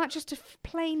 Like just a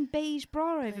plain beige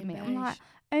bra over me. Beige. I'm like,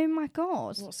 oh my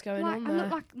God. What's going on there? I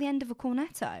look like the end of a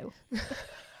cornetto.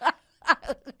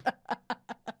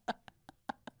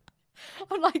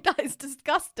 I'm like, that is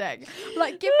disgusting.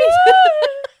 Like, give me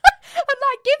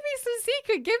some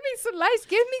secret, give me some lace,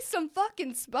 give me some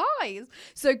fucking spice.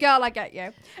 So, girl, I get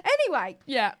you. Anyway.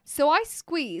 Yeah. So I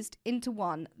squeezed into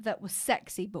one that was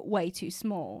sexy but way too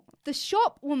small. The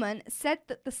shop woman said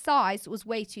that the size was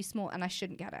way too small and I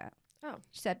shouldn't get it. Oh.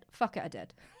 She said, fuck it, I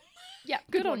did. Yeah,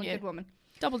 good on woman, you. Good woman.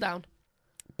 Double down.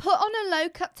 Put on a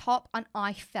low-cut top and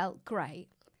I felt great.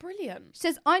 Brilliant. She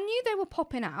says, I knew they were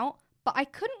popping out, but I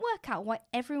couldn't work out why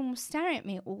everyone was staring at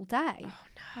me all day. Oh,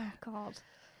 no. Oh, God.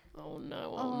 Oh,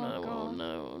 no. Oh,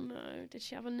 no. Did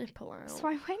she have a nipple out? So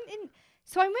I went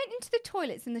into the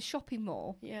toilets in the shopping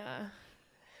mall. Yeah.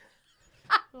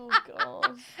 Oh,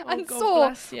 God. And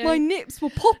God saw my nips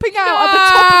were popping out at the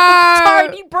top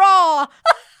of the tiny bra.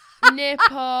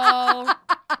 Nipple.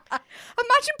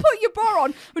 Imagine Imagine putting your bra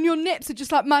on when your nips are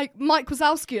just like Mike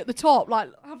Wazowski at the top,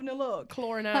 like having a look.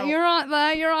 Clawing out. Like, you're right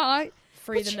there, you're right.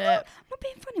 Free the nip. I'm not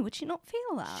being funny, would you not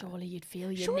feel that? Surely you'd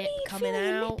feel your nip coming out.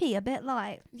 Your nippy a bit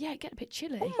like... Yeah, get a bit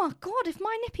chilly. Oh my God, if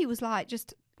my nippy was like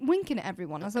just winking at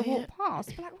everyone as I walked past,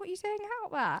 I'd be like, what are you doing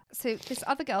out there? So this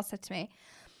other girl said to me,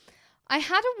 I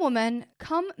had a woman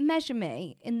come measure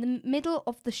me in the middle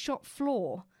of the shop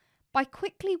floor by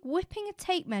quickly whipping a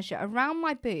tape measure around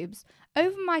my boobs,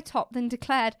 over my top, then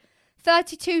declared,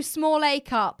 32 small A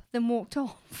cup, then walked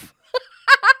off.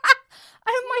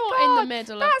 Oh my God. In the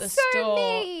middle of the store. That's so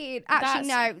mean. Actually,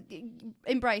 no.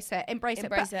 Embrace it. Embrace it.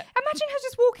 Imagine her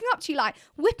just walking up to you, like,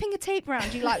 whipping a tape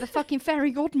around you like the fucking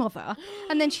fairy godmother.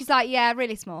 And then she's like, yeah,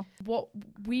 really small. What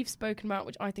we've spoken about,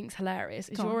 which I think is hilarious,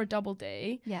 is you're a double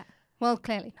D. Yeah. Well,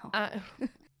 clearly not.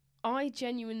 I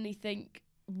genuinely think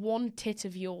one tit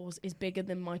of yours is bigger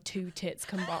than my two tits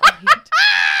combined.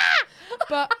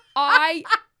 But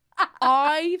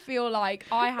I feel like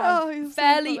I have a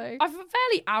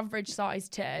fairly average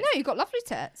sized tits. No, you've got lovely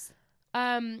tits.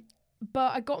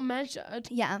 But I got measured.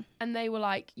 Yeah. And they were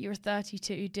like, you're a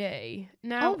 32D.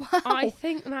 Now, I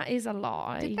think that is a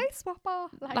lie. Did they swap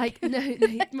off? Like, no,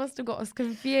 they must have got us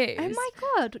confused. Oh my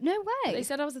God, no way. They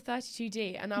said I was a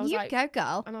 32D. And I was you go,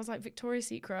 girl. And I was like, Victoria's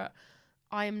Secret,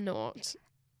 I am not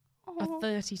a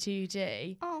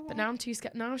 32D. But now I'm too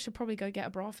scared. Now I should probably go get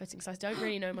a bra fitting because I don't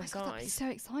really know my size. God, that'd be so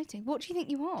exciting. What do you think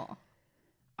you are?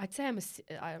 I'd say I'm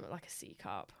like a C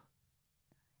cup.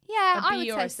 Yeah, I would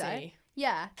say so. C.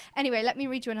 Yeah. Anyway, let me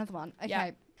read you another one. Okay.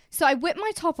 Yeah. So I whipped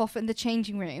my top off in the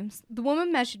changing rooms. The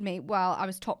woman measured me while I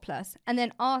was topless, and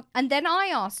then I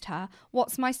asked her,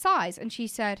 "What's my size?" And she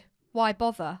said, "Why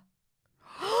bother?"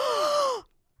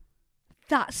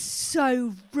 That's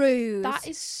so rude. That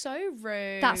is so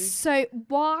rude. That's so...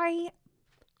 Why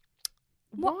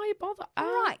bother?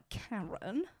 All right,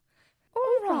 Karen.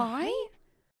 All right.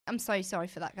 I'm so sorry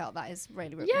for that girl. That is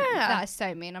really rude. Yeah. That is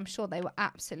so mean. I'm sure they were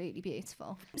absolutely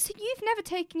beautiful. So you've never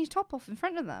taken your top off in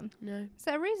front of them? No. Is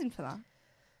there a reason for that?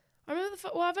 I remember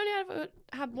I've only ever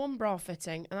had one bra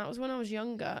fitting, and that was when I was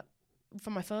younger, for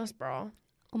my first bra.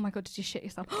 Oh my God, did you shit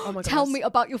yourself? Oh my God. Tell me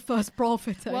about your first bra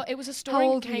fitting. Well, it was a store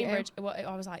in Cambridge. Well,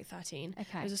 I was like 13.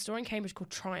 Okay. It was a store in Cambridge called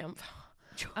Triumph.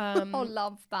 Oh,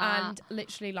 love that. And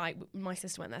literally, like, my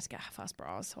sister went there to get her first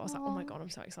bras. So I was like, oh my God, I'm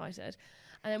so excited.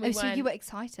 And then we went. So you were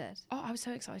excited? Oh, I was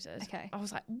so excited. Okay. I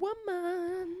was like,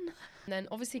 woman. And then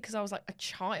obviously, because I was like a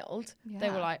child, they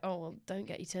were like, oh, well, don't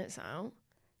get your tits out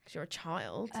because you're a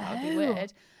child. So that would be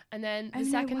weird. And then the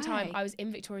second time I was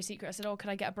in Victoria's Secret, I said, oh, can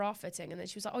I get a bra fitting? And then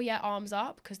she was like, oh, yeah, arms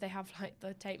up, because they have like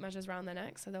the tape measures around their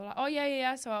neck. So they were like, oh,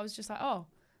 yeah. So I was just like, oh.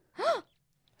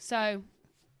 So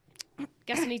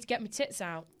guess I need to get my tits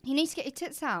out. You need to get your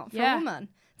tits out for a woman.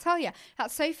 Tell you.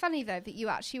 That's so funny, though, that you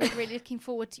actually were really looking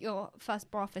forward to your first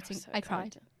bra fitting. I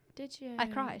cried. Did you? I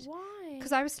cried. Why?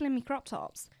 Because I was still in my crop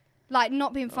tops. Like,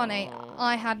 not being funny,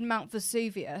 I had Mount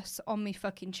Vesuvius on me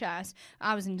fucking chest.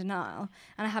 I was in denial.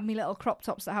 And I had me little crop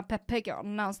tops that had Peppa Pig on.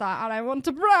 And I was like, I don't want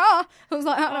a bra. I was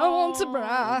like, I don't want a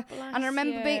bra. And I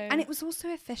remember and it was also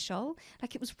official.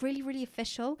 Like, it was really, really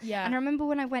official. Yeah. And I remember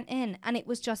when I went in and it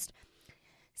was just...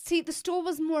 See, the store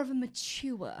was more of a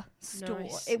mature store.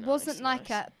 It wasn't like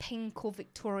a Pink or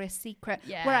Victoria's Secret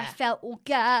where I felt all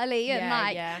girly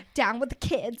and down with the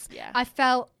kids. Yeah. I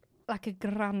felt... like a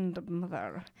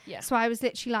grandmother. Yeah. So I was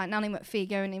literally like Nanny McPhee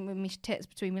going in with my tits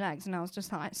between my legs and I was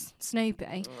just like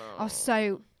Snoopy. I was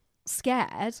so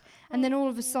scared. And then all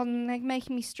of a sudden they're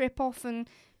making me strip off and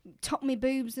top me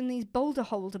boobs in these boulder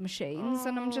holder machines.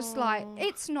 And I'm just like,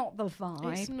 it's not the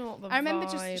vibe. It's not the vibe. I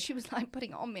remember she was like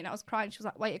putting it on me and I was crying. She was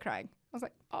like, why are you crying? I was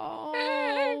like,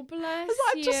 oh, bless you. I was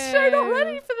like, I'm just so not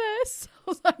ready for this. I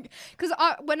was like, because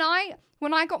when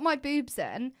I got my boobs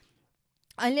in,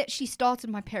 I literally started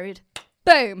my period.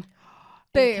 Boom.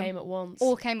 Boom. All came at once.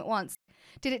 All came at once.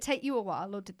 Did it take you a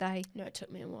while or did they? No, it took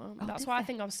me a while. That's why I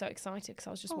think I was so excited because I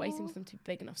was just waiting for them to be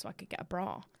big enough so I could get a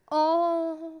bra.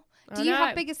 Oh. Do you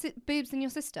have bigger boobs than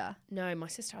your sister? No, my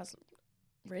sister has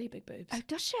really big boobs. Oh,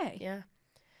 does she? Yeah.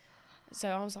 So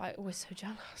I was like, always so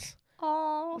jealous.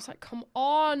 Oh. I was like, come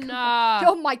on.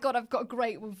 Oh my God, I've got a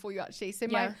great one for you actually. So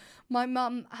my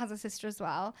mum has a sister as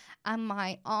well and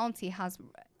my auntie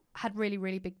had really,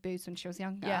 really big boobs when she was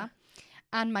younger. Yeah.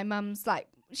 And my mum's like,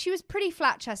 she was pretty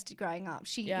flat-chested growing up.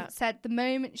 She said the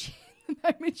moment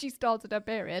she started her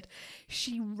period,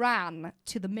 she ran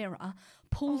to the mirror,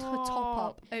 pulled her top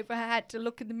up over her head to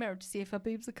look in the mirror to see if her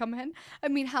boobs had come in. I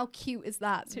mean, how cute is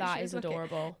that? So that is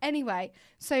adorable. Anyway,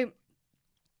 so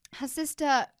her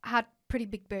sister had pretty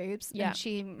big boobs and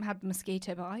she had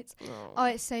mosquito bites. Oh,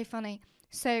 it's so funny.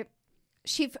 So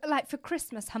like for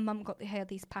Christmas, her mum got her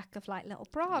these pack of like little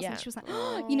bras, and she was like,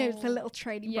 oh, you know, the little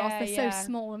training bras. They're so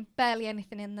small and barely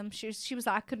anything in them. She was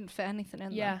like, I couldn't fit anything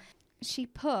in them. She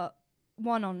put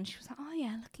one on, and she was like, oh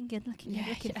yeah, looking good, looking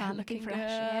fun, looking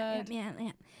fresh.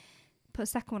 Yeah. Put a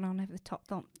second one on over the top.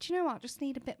 Thought, do you know what? I just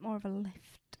need a bit more of a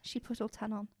lift. She put all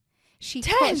 10 on. She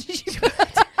put.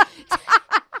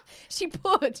 You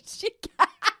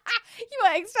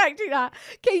weren't expecting that.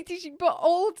 Katie, she put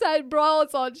all 10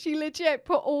 bras on. She legit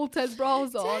put all 10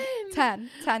 bras on. 10.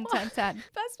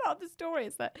 Best part of the story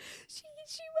is that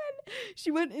she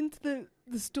went into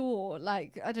the store,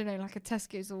 like, I don't know, like a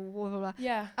Tesco's or blah, blah, blah.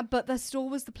 Yeah. But the store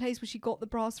was the place where she got the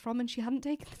bras from, and she hadn't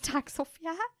taken the tags off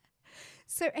yet.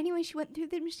 So anyway, she went through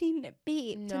the machine and it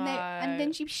beeped, and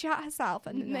then she shut herself,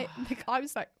 and then the guy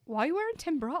was like, why are you wearing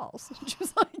 10 bras? And she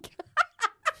was like,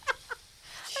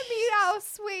 I mean, that was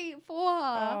sweet for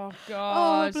her. Oh,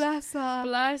 God. Oh, bless her.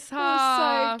 Bless her.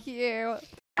 Oh, so cute.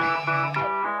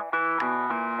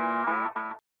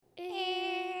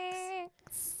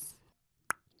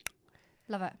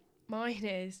 Love it. Mine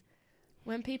is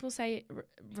when people say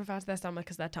refer to their stomach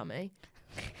as their tummy.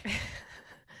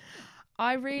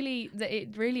 It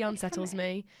really unsettles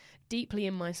me deeply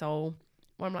in my soul.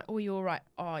 Where I'm like, oh, you all right?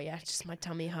 Oh, yeah, just my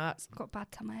tummy hurts. I've got a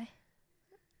bad tummy.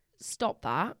 Stop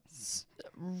that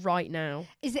right now.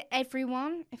 Is it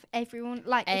everyone? If everyone,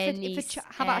 like,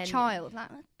 how about a child?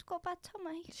 Like, I've got a bad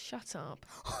tummy. Shut up.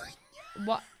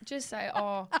 What? Just say,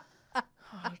 I've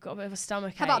got a bit of a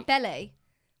stomach ache. How about belly?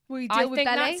 Will you deal with belly?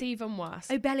 I think that's even worse.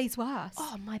 Oh, belly's worse.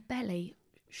 Oh, my belly.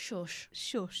 Shush.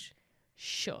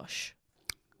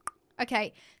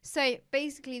 Okay, so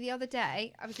basically the other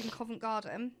day I was in Covent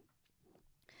Garden,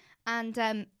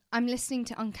 and I'm listening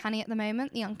to Uncanny at the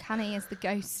moment. The Uncanny is the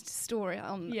ghost story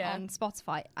on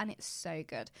Spotify, and it's so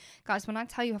good. Guys, when I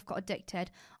tell you I've got addicted,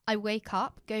 I wake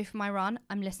up, go for my run,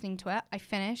 I'm listening to it. I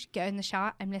finish, go in the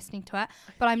shower, I'm listening to it.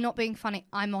 But I'm not being funny.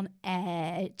 I'm on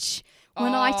edge.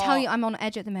 When I tell you I'm on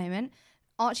edge at the moment,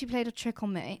 Archie played a trick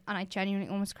on me, and I genuinely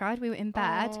almost cried. We were in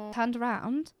bed, turned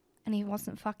around, and he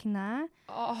wasn't fucking there.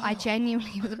 I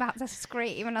genuinely was about to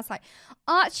scream, and I was like,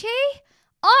 Archie!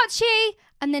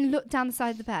 And then looked down the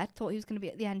side of the bed, thought he was going to be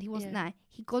at the end. He wasn't there.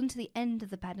 He'd gone to the end of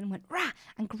the bed and went, rah,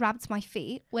 and grabbed my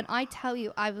feet. When I tell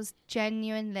you I was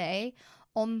genuinely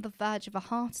on the verge of a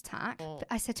heart attack, but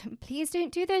I said to him, please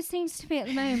don't do those things to me at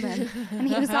the moment. And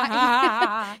he was like,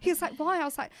 why? I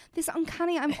was like, this is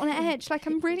Uncanny, I'm on edge. Like,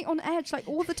 I'm really on edge, like,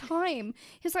 all the time.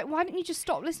 He was like, why don't you just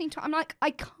stop listening to it? I'm like,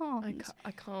 I can't.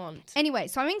 I can't. Anyway,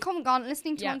 so I'm in Covent Garden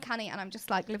listening to Uncanny, and I'm just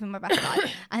like living my best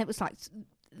life. And it was like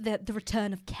the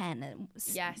return of Ken, at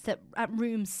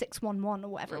room 611 or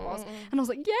whatever it was. And I was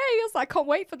like, yay! I was like, I can't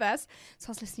wait for this. So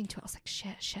I was listening to it. I was like,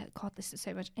 shit, God, this is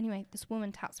so much. Anyway, this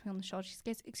woman taps me on the shoulder. She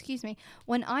goes, excuse me.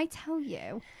 When I tell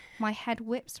you, my head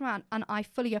whips around and I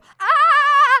fully go,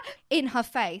 in her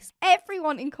face.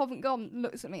 Everyone in Covent Garden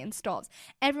looks at me and stops.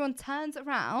 Everyone turns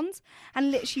around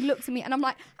and literally looks at me, and I'm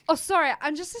like, oh, sorry,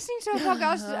 I'm just listening to a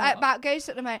podcast about ghosts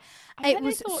at the moment. I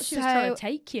thought she was trying to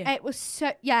take you. It was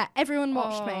so, everyone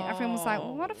watched me. Everyone was like,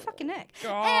 well, what a fucking neck.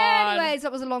 God. Anyways,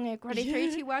 that was a long egg. Ready?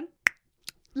 3, 2, 1.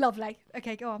 Lovely.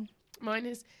 Okay, go on. Mine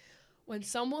is when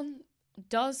someone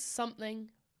does something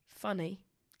funny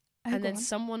and then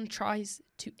someone tries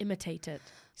to imitate it.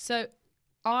 So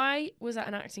I was at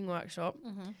an acting workshop,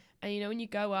 and you know when you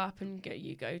go up and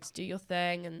you go to do your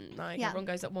thing, and like everyone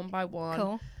goes up one by one.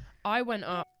 Cool. I went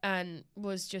up and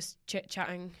was just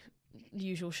chit-chatting,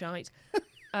 usual shite.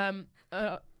 And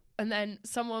then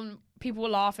people were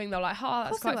laughing. They're like, "Oh,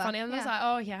 that's quite funny." And I was like,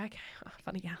 "Oh yeah, okay,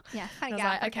 funny gal." Yeah, funny gal.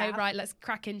 I was like, "Okay, right, let's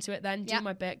crack into it then. Do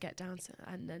my bit, get down to."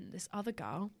 And then this other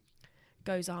girl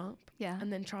goes up,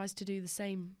 and then tries to do the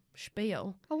same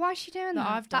spiel. Oh, why is she doing that?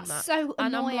 I've done That's so annoying.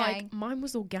 And I'm like, mine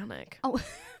was organic. Oh,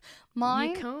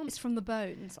 mine is from the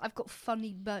bones. I've got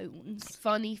funny bones.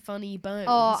 Funny bones.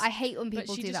 Oh, I hate when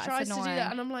people do that. But she just tries to do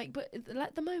that, and I'm like, but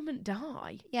let the moment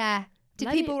die. Yeah. Did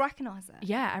people recognise it?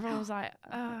 Yeah, everyone was like,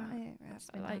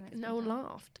 no one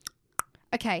laughed.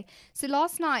 Okay, so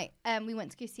last night we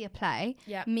went to go see a play.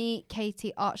 Yeah. Me,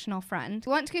 Katie, Arch, and our friend.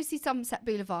 We went to go see Sunset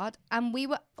Boulevard, and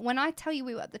when I tell you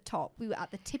we were at the top, we were at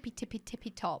the tippy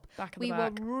top. We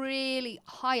were really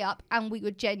high up, and we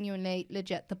were genuinely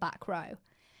legit the back row.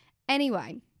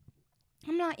 Anyway,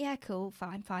 I'm like, yeah, cool,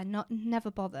 fine, never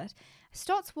bothered. I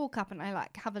start to walk up, and I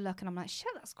like have a look, and I'm like,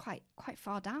 shit, that's quite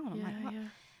far down. I'm like, what?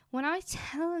 When I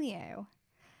tell you,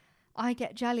 I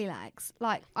get jelly legs.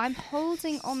 Like, I'm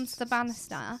holding onto the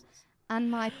banister, and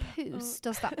my poos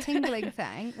does that tingling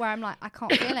thing where I'm like, I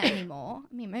can't feel it anymore.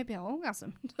 I mean, maybe I'll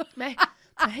orgasm. Maybe.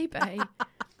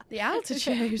 The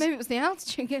altitude. Maybe it was the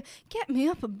altitude. Get me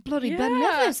up a bloody bed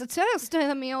never. I tell you, stay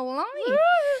there my whole life.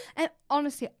 And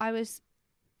honestly,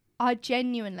 I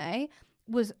genuinely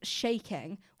was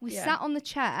shaking. We sat on the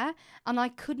chair and I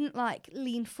couldn't like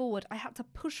lean forward. I had to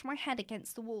push my head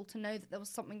against the wall to know that there was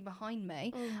something behind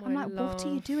me. I'm like, what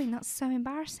are you doing? That's so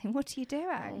embarrassing. What are you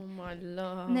doing? Oh my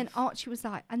love. And then Archie was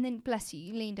like, and then bless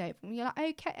you leaned over and you're like,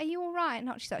 okay, are you all right? And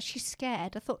Archie's like, she's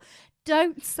scared. I thought,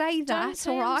 don't say that,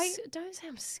 all right? Don't say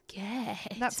I'm scared.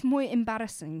 That's more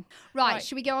embarrassing. Right,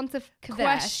 should we go on to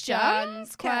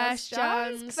questions?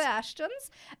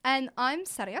 And I'm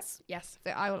serious. Yes.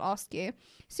 So I will ask you.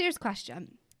 Serious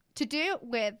question. To do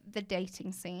with the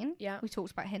dating scene. Yeah. We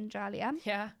talked about Hinge earlier.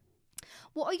 Yeah.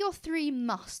 What are your 3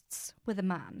 musts with a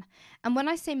man? And when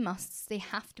I say musts, they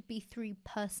have to be 3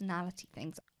 personality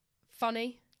things.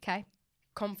 Funny. Okay.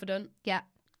 Confident. Yeah.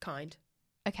 Kind.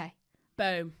 Okay.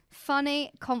 Boom.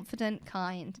 Funny, confident,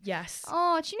 kind. Yes.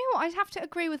 Oh, do you know what? I'd have to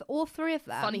agree with all 3 of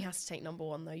them. Funny has to take number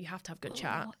 1 though. You have to have good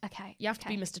chat. Okay. You have to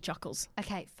be Mr. Chuckles.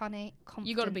 Okay, funny, confident,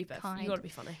 You got to be both. kind. You got to be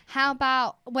funny. How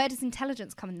about, where does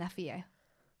intelligence come in there for you?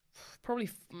 Probably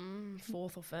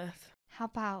 4th or 5th. How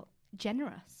about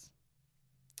generous?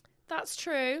 That's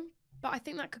true, but I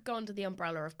think that could go under the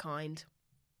umbrella of kind.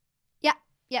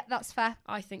 Yeah, that's fair.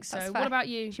 I think so. That's What fair. about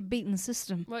you? You're beating the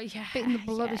system. Well, yeah. Beating the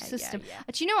bloody system. Yeah.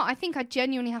 Do you know what? I think I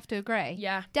genuinely have to agree.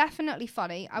 Yeah. Definitely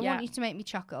funny. I Yeah. want you to make me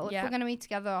chuckle. If Yeah. we're going to be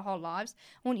together our whole lives,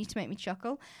 I want you to make me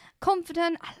chuckle.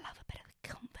 Confident. I love a bit of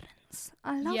confidence.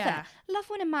 I love Yeah. it. Love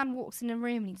when a man walks in a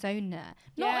room and he's owned it.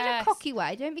 Not in a Yes. cocky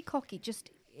way. Don't be cocky.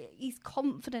 Just he's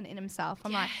confident in himself.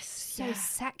 I'm like, Yes. so Yeah.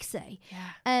 sexy.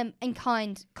 Yeah. And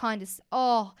kind is,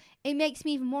 it makes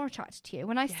me even more attracted to you.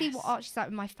 When I see what Yes. Archie's like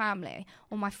with my family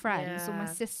or my friends or my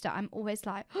Yeah. sister, I'm always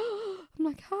like, I'm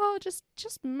like, oh, just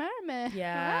marry me.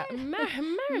 Yeah. Right? Marry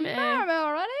me. Marry me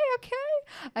already?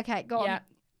 Okay, go Yeah. on.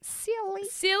 Silly.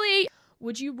 Silly.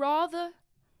 Would you rather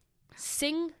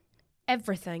sing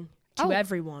everything to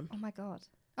everyone? Oh my God.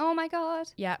 Oh my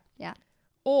God. Yeah. Yeah.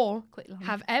 Or Quick line.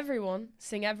 have everyone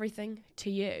sing everything to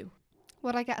you?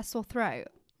 Would I get a sore throat?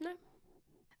 No.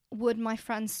 Would my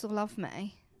friends still love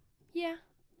me? Yeah.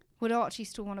 Would Archie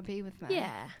still want to be with me?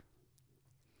 Yeah.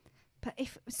 But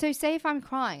say if I'm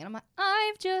crying and I'm like,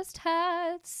 I've just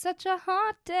had such a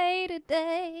hard day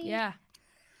today. Yeah.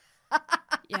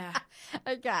 Yeah.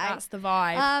 Okay. That's the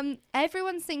vibe.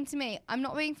 Everyone sing to me. I'm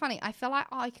not being funny. I feel like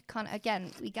I could kind of,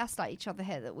 again, we gaslight each other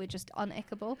here that we're just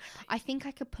unickable. I think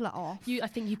I could pull it off. I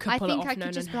think you could pull it off. I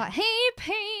could just be like, hey,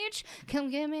 Paige, come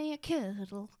give me a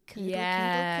cuddle.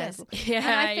 Yes. Cuddle.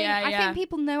 Yeah, And I think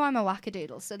people know I'm a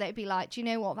wackadoodle, so they'd be like, do you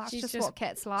know what? That's just what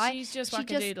Kit's like. She's just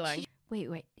wackadoodling.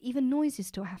 Wait. Even noises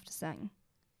do I have to sing?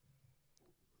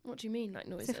 What do you mean, like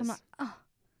noises? So if I'm like,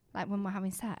 like when we're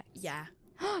having sex. Yeah.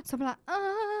 So I'm like,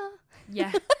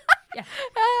 Yeah. Yeah.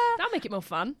 That'll make it more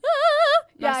fun.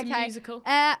 Yeah, Nice and okay. musical.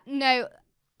 No,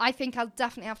 I think I'll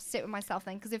definitely have to sit with myself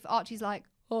then, because if Archie's like,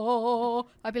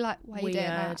 I'd be like, why are you doing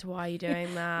that? Why are you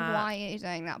doing that? Why are you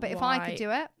doing that? But if I could do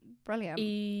it, brilliant.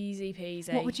 Easy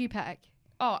peasy. What would you pick?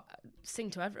 Oh, sing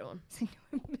to everyone.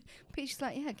 Peach's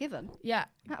like, yeah, given. Yeah.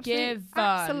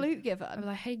 Absolute given. I'm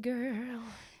like, hey girl,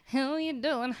 how you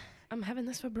doing? I'm having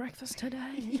this for breakfast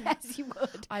today. Yes, you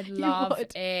would. I'd love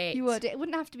it. You would. It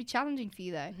wouldn't have to be challenging for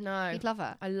you though. No. You'd love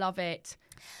it. I love it.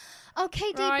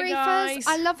 Okay, Right, debriefers. guys.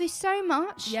 I love you so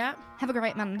much. Yeah. Have a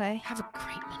great Monday. Have a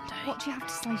great Monday. What do you have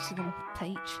to say to them,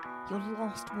 Peach? Your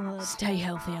last word. Stay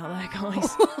healthy out there,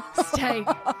 guys.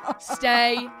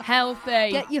 Stay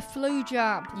healthy. Get your flu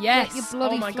jab. Yes. Get your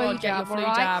bloody oh my flu God, jab. Get your flu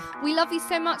all right? jab. We love you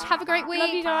so much. Have a great week. Love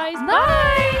you guys. Bye. Bye.